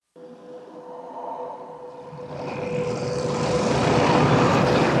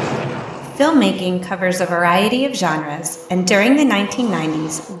Filmmaking covers a variety of genres, and during the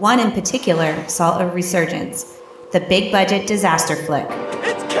 1990s, one in particular saw a resurgence: the big-budget disaster flick.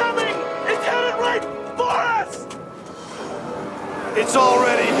 It's coming! It's headed right for us! It's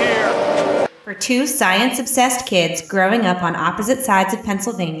already here! For two science-obsessed kids growing up on opposite sides of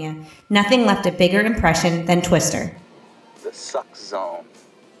Pennsylvania, nothing left a bigger impression than Twister. The suck zone.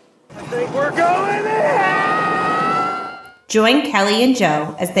 I think we're going in! Join Kelly and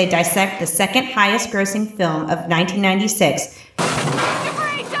Joe as they dissect the second highest grossing film of 1996,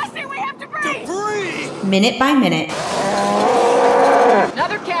 Debris! Justin, we have debris! Debris! minute by minute,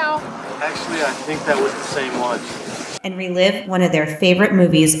 Another cow! Actually, I think that was the same one. and relive one of their favorite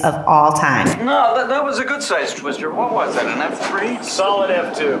movies of all time. No, that was a good size twister. What was that, an F3? Solid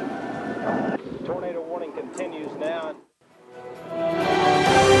F2. Tornado warning continues now.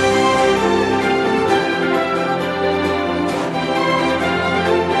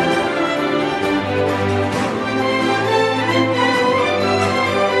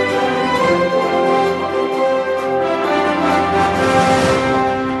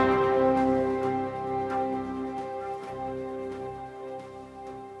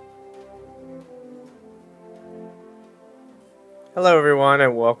 Hello, everyone,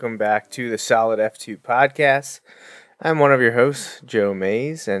 and welcome back to the Solid F2 podcast. I'm one of your hosts, Joe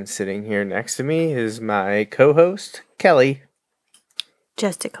Mays, and sitting here next to me is my co-host, Kelly.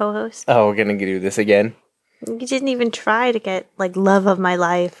 Just a co-host. Oh, we're going to do this again. You didn't even try to get, like, love of my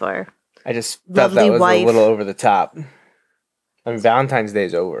life or I just thought that lovely was wife. a little over the top. I mean, Valentine's Day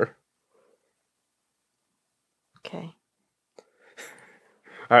is over. Okay.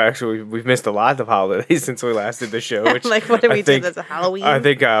 Actually, we've missed a lot of holidays since we last did the show. Which Like, what did I we think- do? That's a Halloween? I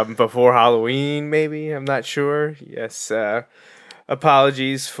think before Halloween, maybe. I'm not sure. Yes.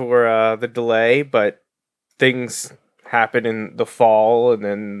 Apologies for the delay, but things happen in the fall, and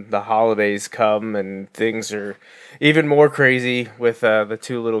then the holidays come, and things are even more crazy with the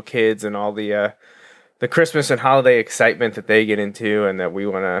two little kids and all the Christmas and holiday excitement that they get into, and that we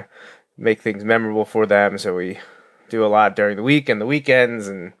want to make things memorable for them. So we do a lot during the week and the weekends,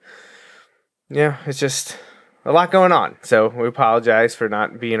 and yeah, it's just a lot going on. So we apologize for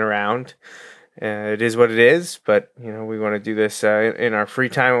not being around. It is what it is, but you know, we want to do this in our free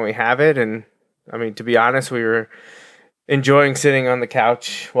time when we have it. And I mean, to be honest, we were enjoying sitting on the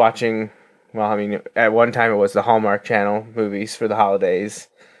couch watching, well, I mean, at one time it was the Hallmark Channel movies for the holidays.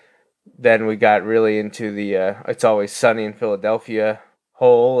 Then we got really into the It's Always Sunny in Philadelphia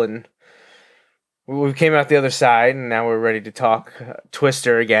hole, and we came out the other side, and now we're ready to talk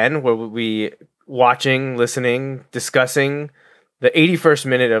Twister again, where we'll be watching, listening, discussing the 81st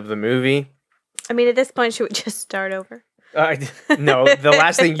minute of the movie. I mean, at this point, should we just start over? No, the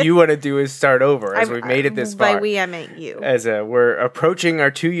last thing you want to do is start over, as we've made it this far. By we, I meant you. As we're approaching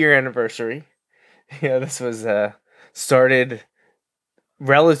our 2-year anniversary. Yeah, this was started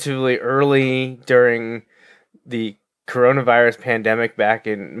relatively early during the coronavirus pandemic back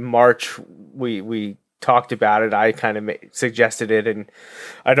in March. We talked about it. I kind of suggested it, and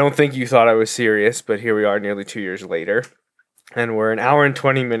I don't think you thought I was serious, but here we are nearly 2 years later, and we're an hour and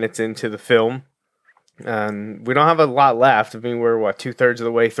 20 minutes into the film. We don't have a lot left. I mean, we're 2/3 of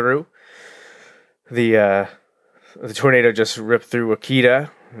the way through. The tornado just ripped through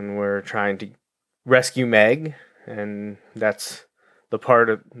Akita, and we're trying to rescue Meg, and that's the part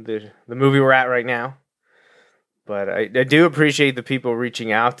of the movie we're at right now. But I do appreciate the people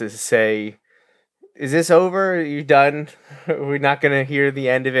reaching out to say, is this over? Are you done? We're not going to hear the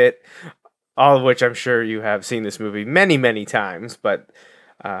end of it. All of which I'm sure you have seen this movie many, many times. But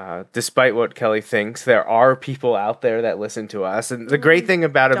despite what Kelly thinks, there are people out there that listen to us. And the great thing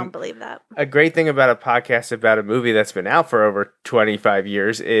about Don't believe that. a great thing about a podcast about a movie that's been out for over 25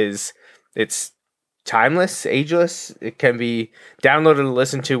 years is it's timeless, ageless. It can be downloaded and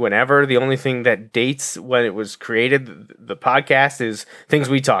listened to whenever. The only thing that dates when it was created, the podcast, is things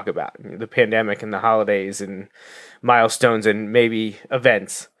we talk about, the pandemic and the holidays and milestones and maybe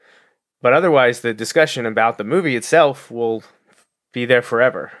events. But otherwise, the discussion about the movie itself will be there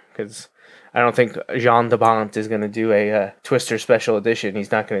forever, because I don't think Jean de Bont is going to do a Twister special edition.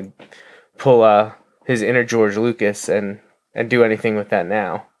 He's not going to pull his inner George Lucas and do anything with that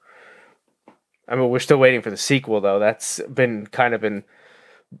now. I mean, we're still waiting for the sequel, though. That's been kind of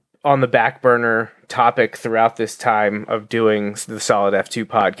on the back burner topic throughout this time of doing the Solid F2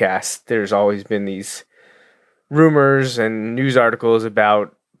 podcast. There's always been these rumors and news articles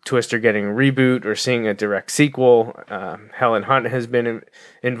about Twister getting a reboot or seeing a direct sequel. Helen Hunt has been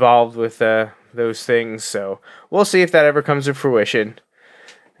involved with those things, so we'll see if that ever comes to fruition.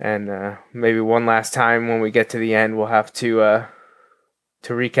 And maybe one last time when we get to the end, we'll have to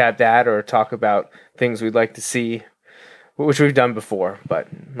to recap that or talk about things we'd like to see, which we've done before. But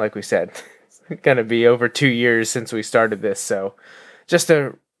like we said, it's going to be over 2 years since we started this. So just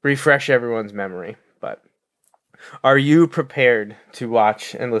to refresh everyone's memory. But are you prepared to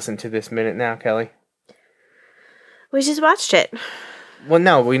watch and listen to this minute now, Kelly? We just watched it. Well,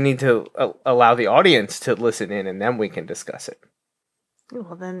 no, we need to allow the audience to listen in, and then we can discuss it.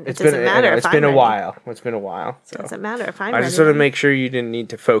 Well, then it doesn't matter. It's been a while. It's been a while. It doesn't matter if I'm I just want to make sure you didn't need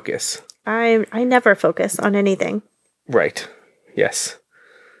to focus. I never focus on anything. Right. Yes.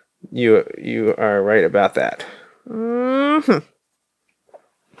 You are right about that. Mm-hmm.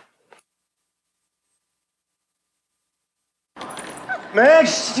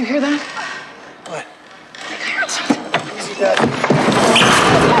 Max, did you hear that? What? Easy,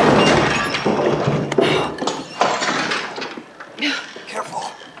 Dad.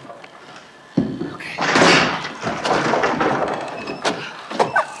 Careful.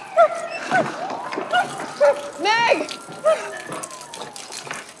 Meg!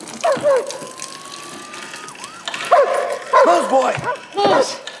 Rose boy!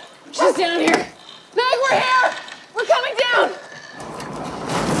 Rose! She's down here. Meg, we're here! We're coming down!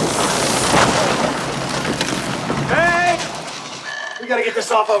 Hey! We gotta get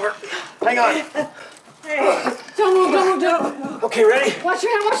this off over. Hang on. Don't move, don't move, don't move. Okay, ready? Watch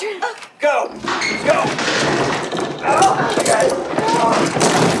your hand, watch your hand. Go! Let's go!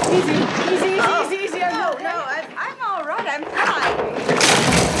 Easy, easy, easy, easy, easy. No, I'm all right. I'm fine.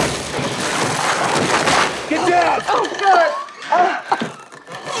 Get down! Oh, God.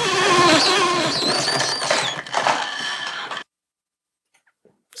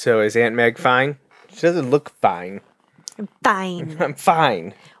 So is Aunt Meg fine? She doesn't look fine. I'm fine. I'm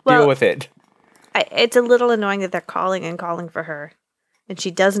fine. Well- Deal with it. It's a little annoying that they're calling and calling for her, and she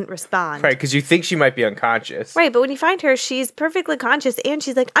doesn't respond. Right, because you think she might be unconscious. Right, but when you find her, she's perfectly conscious, and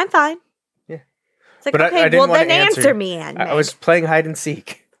she's like, "I'm fine." Yeah. It's like, But I okay, didn't well wanna then answer me, Aunt I Meg. was playing hide and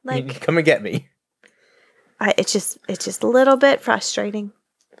seek. Like- Come and get me. It's just a little bit frustrating.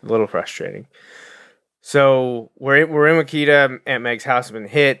 A little frustrating. So we're in Wakita. Aunt Meg's house has been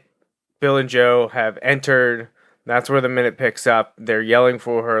hit. Bill and Joe have entered. That's where the minute picks up. They're yelling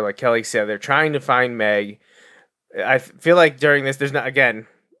for her, like Kelly said. They're trying to find Meg. I feel like during this, there's not. Again,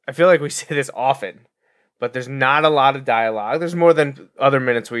 I feel like we say this often, but there's not a lot of dialogue. There's more than other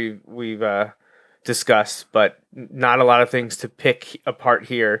minutes we've discussed, but not a lot of things to pick apart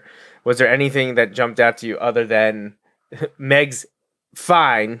here. Was there anything that jumped out to you other than Meg's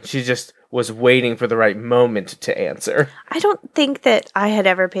fine? She just was waiting for the right moment to answer. I don't think that I had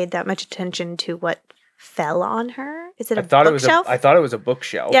ever paid that much attention to what fell on her. Is it a I thought bookshelf? I thought it was a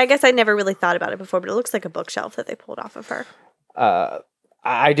bookshelf. Yeah, I guess I never really thought about it before, but it looks like a bookshelf that they pulled off of her.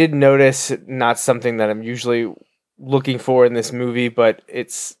 I did notice, not something that I'm usually looking for in this movie, but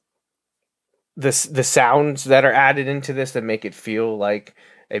it's the sounds that are added into this that make it feel like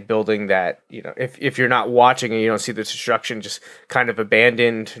a building that, you know, if you're not watching and you don't see the destruction, just kind of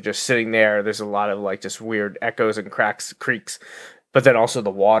abandoned, just sitting there. There's a lot of like just weird echoes and cracks, creaks, but then also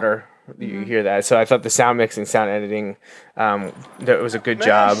the water. You hear that. So I thought the sound mixing, sound editing, that was a good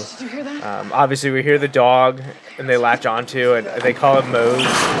job. Did you hear that? Obviously, we hear the dog, and they latch onto, and they call it Mose.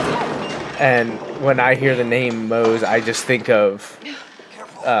 And when I hear the name Mose, I just think of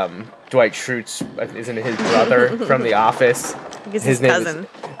Dwight Schrute, isn't it his brother from The Office? Because his name cousin.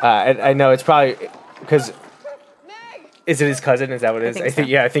 And I know it's probably because is it his cousin? Is that what it is? think so.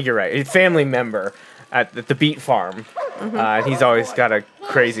 Yeah, I think you're right. A family member at the Beat Farm. And he's always got a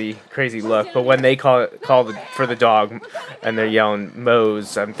crazy look. But when they call for the dog, and they're yelling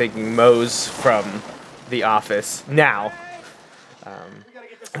Mose, I'm thinking Mose from The Office. Now,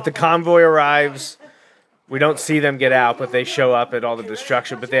 the convoy arrives. We don't see them get out, but they show up at all the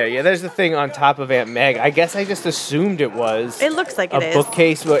destruction. But there's the thing on top of Aunt Meg. I guess I just assumed it was. It looks like it a is.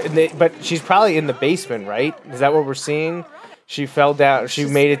 bookcase, but she's probably in the basement, right? Is that what we're seeing? She fell down. She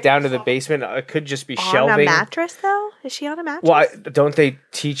made it down to the basement. It could just be On shelving. a mattress, though? Is she on a mattress? Well, don't they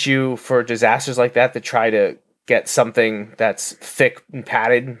teach you for disasters like that to try to get something that's thick and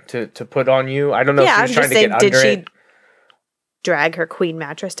padded to put on you? I don't know Yeah, I'm if she was just trying to saying, get under did she it. drag her queen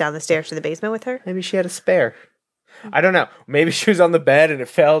mattress down the stairs to the basement with her? Maybe she had a spare. I don't know. Maybe she was on the bed and it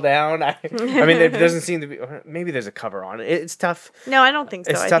fell down. I mean, it doesn't seem to be. Maybe there's a cover on it. It's tough. No, I don't think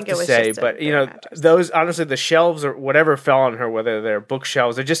so. It's I tough think to it was say, just a but you bare know, mattress. those honestly, the shelves or whatever fell on her, whether they're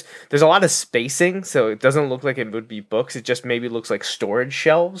bookshelves, there's a lot of spacing, so it doesn't look like it would be books. It just maybe looks like storage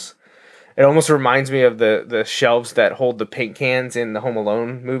shelves. It almost reminds me of the shelves that hold the paint cans in the Home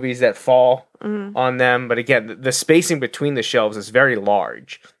Alone movies that fall on them. But again, the spacing between the shelves is very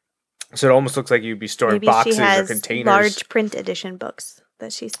large. So it almost looks like you'd be storing Maybe boxes she has or containers. large print edition books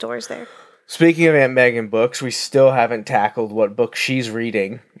that she stores there. Speaking of Aunt Megan books, we still haven't tackled what book she's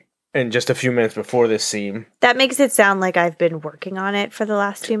reading in just a few minutes before this scene. That makes it sound like I've been working on it for the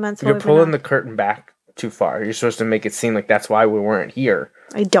last 2 months. You're pulling the curtain back too far. You're supposed to make it seem like that's why we weren't here.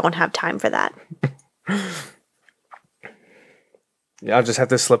 I don't have time for that. Yeah, I'll just have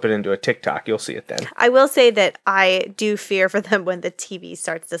to slip it into a TikTok. You'll see it then. I will say that I do fear for them when the TV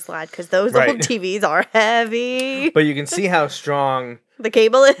starts to slide because those Right. old TVs are heavy. But you can see how strong... The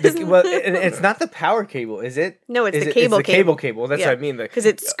cable is. Well, and it's not the power cable, is it? No, it's Is the it- cable It's the cable cable. That's Yeah. what I mean. Because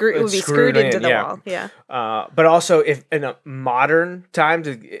it would be screwed into the wall. Yeah. But also, if in a modern times,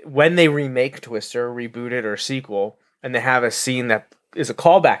 when they remake Twister, reboot it, or sequel, and they have a scene that is a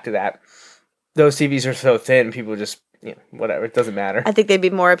callback to that, those TVs are so thin, people just, whatever, it doesn't matter. I think they'd be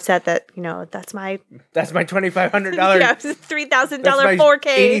more upset that, that's my $2,500. yeah, $3,000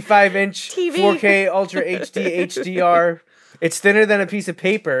 4K 85-inch TV. 4K Ultra HD HDR. It's thinner than a piece of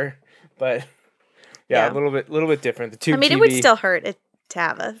paper, but Yeah. a little bit different. The tube I mean, TV. it would still hurt to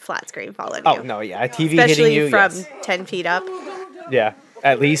have a flat screen fall on you. Oh no, yeah, a TV Especially hitting you. from Yes. 10 feet up. Yeah,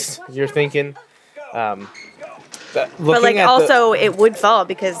 at least you're thinking. But Looking at also it would fall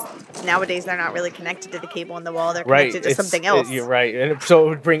because nowadays they're not really connected to the cable in the wall. They're right, connected to something else. You're right, and so it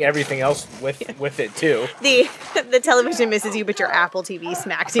would bring everything else with it too. The television misses you, but your Apple TV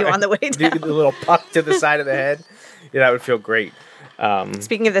smacks you on the way The down. little puck to the side of the head. Yeah, that would feel great.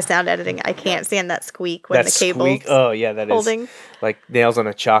 Speaking of the sound editing, I can't stand that squeak when That the cable. squeak. Oh yeah, that holding. is like nails on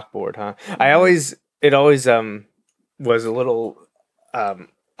a chalkboard, huh? It always was a little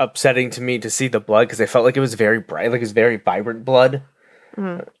upsetting to me to see the blood because I felt like it was very bright, like it was very vibrant blood.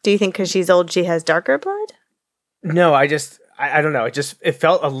 Do you think because she's old, she has darker blood? No, I don't know. It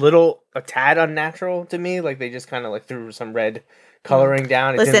felt a tad unnatural to me. Like they just kind of like threw some red coloring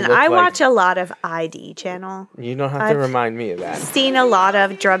down. It Listen, didn't look I like- watch a lot of ID channel. You don't have to I've remind me of that. Seen a lot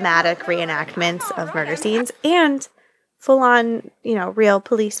of dramatic reenactments of murder scenes and full on, real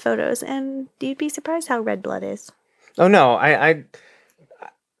police photos. And you'd be surprised how red blood is. Oh no, I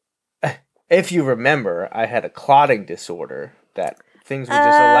if you remember, I had a clotting disorder that things would just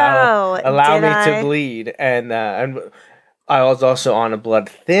allow did me I? to bleed, and I was also on a blood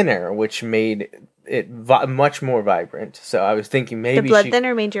thinner, which made it much more vibrant. So I was thinking maybe The blood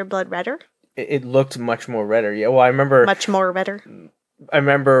thinner made your blood redder? it looked much more redder. Yeah, well, I remember Much more redder?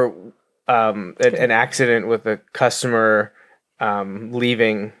 an accident with a customer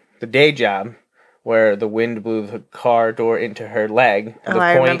leaving the day job where the wind blew the car door into her leg. Oh,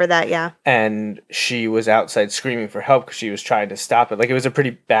 I remember that, yeah. And she was outside screaming for help because she was trying to stop it. Like, it was a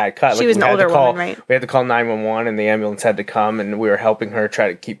pretty bad cut. She Like, was we an had to older call- woman, right? We had to call 911 and the ambulance had to come and we were helping her try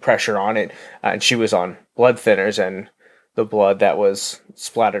to keep pressure on it. And she was on blood thinners and the blood that was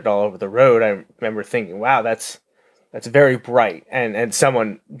splattered all over the road. I remember thinking, wow, that's very bright. And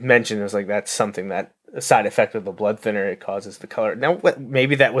someone mentioned, it was like, that's something that a side effect of the blood thinner, it causes the color. Now,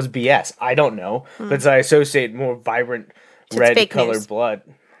 maybe that was BS. I don't know. But I associate more vibrant It's red fake colored news. blood.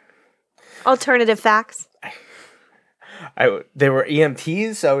 Alternative facts. They were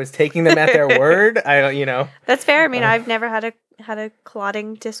EMTs, so I was taking them at their word. I don't, That's fair. I mean, I've never had a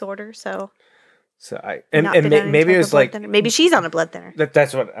clotting disorder, so So I not been on any maybe type it of was blood like thinner. Maybe she's on a blood thinner.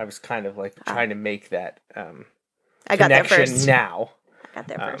 that's what I was kind of like trying to make that I got there connection first. now. I got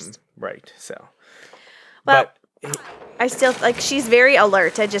there first. Right. So, Well, but I still she's very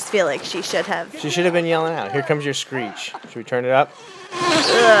alert. I just feel like she should have. she should have been yelling out. Here comes your screech. Should we turn it up?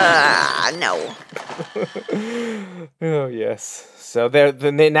 No. Oh yes. So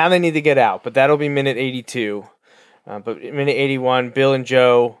now they need to get out, but that'll be minute 82. But minute 81, Bill and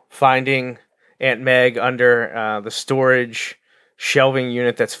Joe finding Aunt Meg under the storage shelving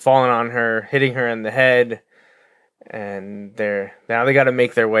unit that's fallen on her, hitting her in the head, and they got to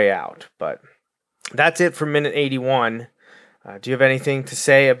make their way out. But that's it for minute 81. Do you have anything to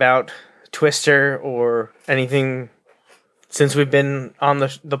say about Twister or anything since we've been on the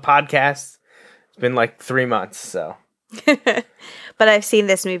podcast? It's been like 3 months, so. But I've seen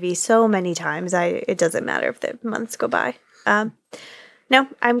this movie so many times. It doesn't matter if the months go by. No,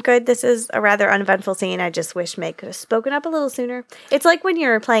 I'm good. This is a rather uneventful scene. I just wish Meg could have spoken up a little sooner. It's like when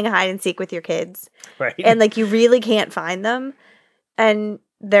you're playing hide and seek with your kids, Right. and like you really can't find them, and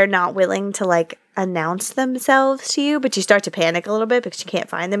they're not willing to like announce themselves to you, but you start to panic a little bit because you can't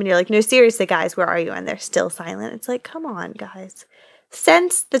find them, and you're like, "No, seriously, guys, where are you?" And they're still silent. It's like, come on, guys,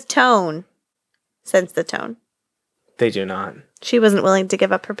 sense the tone. Sense the tone. They do not. She wasn't willing to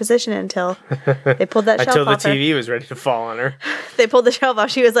give up her position until they pulled that shelf Until the off her. TV was ready to fall on her. They pulled the shelf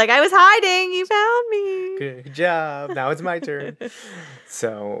off. She was like, I was hiding. You found me. Good job. Now it's my turn.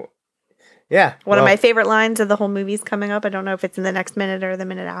 So, Yeah. One of my favorite lines of the whole movie is coming up. I don't know if it's in the next minute or the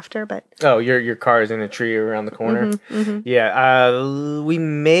minute after, but Oh, your car is in a tree around the corner. Mm-hmm. Yeah, we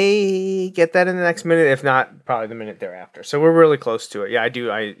may get that in the next minute. If not, probably the minute thereafter. So we're really close to it. Yeah, I do.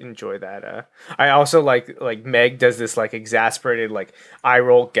 I enjoy that. I also like Meg does this like exasperated like eye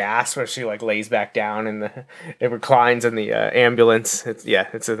roll gasp where she like lays back down and it reclines in the ambulance.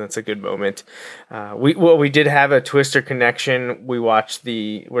 It's a good moment. We did have a Twister connection. We watched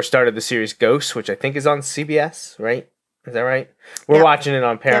started the series Ghosts, which I think is on CBS, right? Is that right? We're Yep. watching it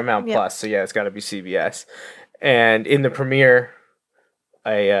on Paramount Yep. Plus, so yeah, it's got to be CBS. And in the premiere,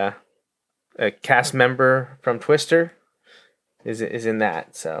 a cast member from Twister is in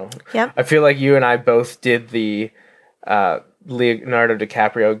that. So Yep. I feel like you and I both did the Leonardo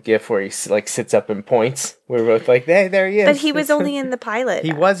DiCaprio gif where he like sits up and points. We were both like, "Hey, there he is." But he was only in the pilot.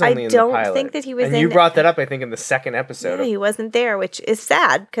 He was only in the pilot. I don't think that he was and in. you brought that up, I think, in the second episode. Yeah, he wasn't there, which is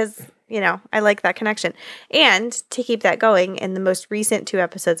sad because, I like that connection. And to keep that going, in the most recent 2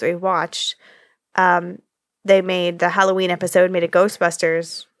 episodes we watched, they made the Halloween episode, made a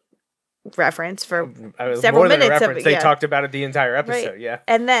Ghostbusters reference for several more than a minutes of reference. it. They Yeah. talked about it the entire episode. Right. Yeah.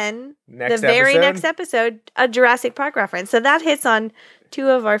 And then Next the very episode? next episode, a Jurassic Park reference. So that hits on 2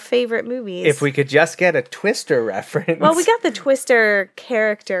 of our favorite movies. If we could just get a Twister reference. Well, we got the Twister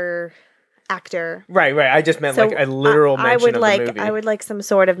character actor. Right. I just meant So like a literal mention I would of like the movie. I would like some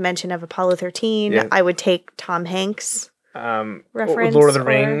sort of mention of Apollo 13. Yeah. I would take Tom Hanks. Reference Lord of the or-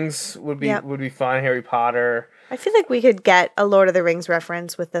 Rings would be Yep. would be fun. Harry Potter. I feel like we could get a Lord of the Rings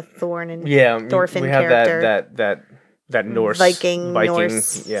reference with the Thorn and Yeah, Thorfinn we have character. that Norse Viking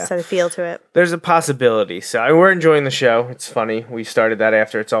Norse. Yeah, sort of feel to it. there's a possibility. So we're enjoying the show. It's funny. We started that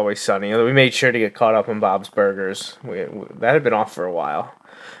after It's Always Sunny. We made sure to get caught up on Bob's Burgers. That had been off for a while.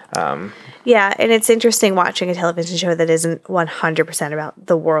 Yeah, and it's interesting watching a television show that isn't 100% about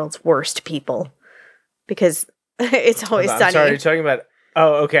the world's worst people because it's always I'm sunny. sorry, you're talking about.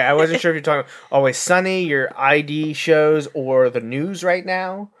 Oh, okay. I wasn't sure if you're talking about Always Sunny, your ID shows, or the news right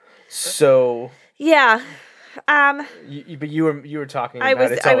now. So, Yeah. but you were talking about I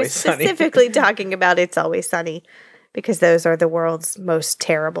was It's I Always was Sunny. specifically talking about It's Always Sunny because those are the world's most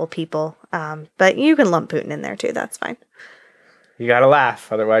terrible people. But you can lump Putin in there too. That's fine. You gotta laugh,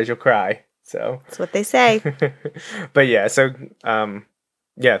 otherwise you'll cry. So, That's what they say. but yeah. So, the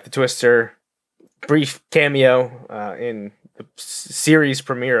Twister brief cameo in the series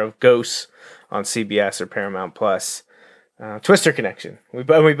premiere of Ghosts on CBS or Paramount Plus. Twister connection. We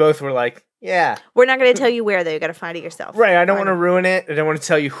both were like, yeah. We're not going to tell you where though. You got to find it yourself. Right, I don't want to ruin it. I don't want to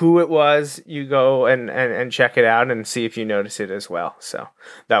tell you who it was. You go and check it out and see if you notice it as well. So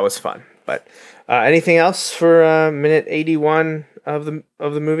that was fun. But anything else for minute 81 of the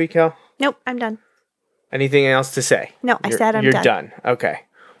movie, Kel? Nope, I'm done. Anything else to say? No, I said I'm you're done. done. Okay.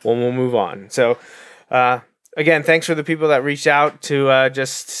 Well, we'll move on. So, again, thanks for the people that reached out to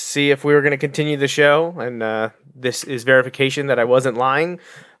just see if we were going to continue the show. And this is verification that I wasn't lying.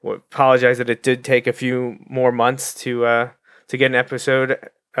 Apologize that it did take a few more months to get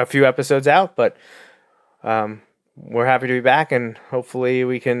a few episodes out, but we're happy to be back, and hopefully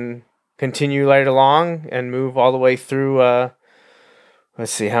we can continue right along and move all the way through.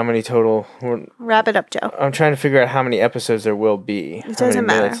 Let's see how many total. Wrap it up, Joe. I'm trying to figure out how many episodes there will be. It doesn't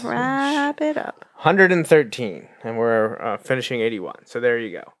matter. Wrap it up. 113, and we're finishing 81. So there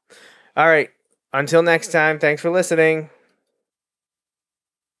you go. All right. Until next time, thanks for listening.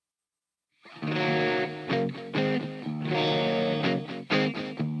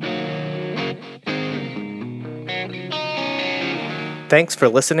 Thanks for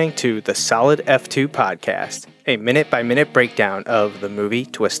listening to the Solid F2 podcast, a minute-by-minute breakdown of the movie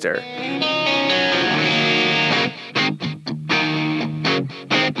Twister.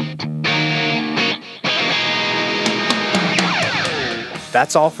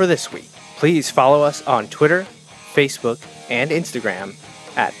 That's all for this week. Please follow us on Twitter, Facebook, and Instagram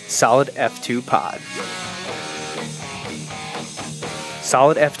at Solid F2 Pod.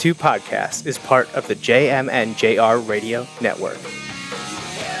 Solid F2 Podcast is part of the JMNJR Radio Network.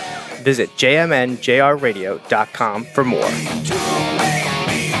 Visit jmnjrradio.com for more.